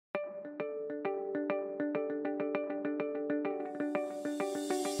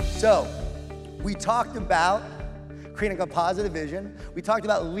So, we talked about creating a positive vision. We talked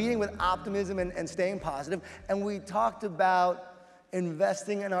about leading with optimism and staying positive. And we talked about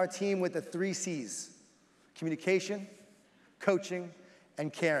investing in our team with the 3 C's: communication, coaching,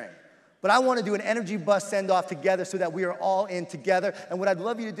 and caring. But I want to do an energy bus send-off together so that we are all in together. And what I'd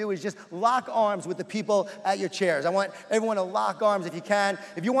love you to do is just lock arms with the people at your chairs. I want everyone to lock arms if you can.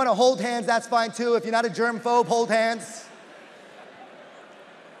 If you want to hold hands, that's fine too. If you're not a germphobe, hold hands.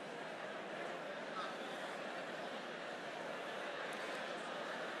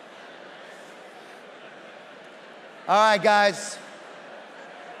 All right, guys.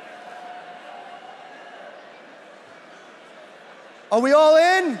 Are we all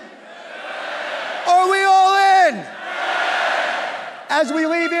in? Are we all in? As we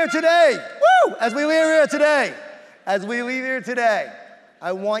leave here today, as we leave here today,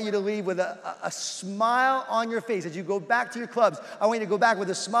 I want you to leave with a smile on your face. As you go back to your clubs, I want you to go back with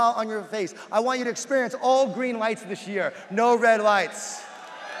a smile on your face. I want you to experience all green lights this year, no red lights.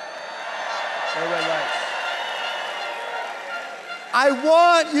 No red lights. I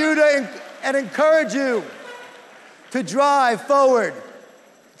want you to and encourage you to drive forward.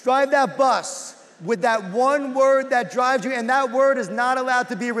 Drive that bus with that one word that drives you, and that word is not allowed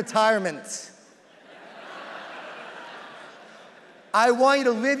to be retirement. I want you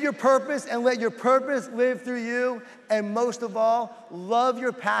to live your purpose and let your purpose live through you. And most of all, love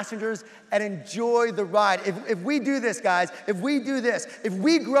your passengers and enjoy the ride. If we do this, guys, if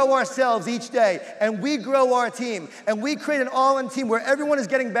we grow ourselves each day and we grow our team and we create an all-in team where everyone is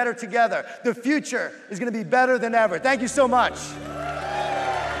getting better together, the future is going to be better than ever. Thank you so much.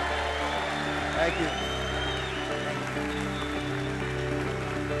 Thank you.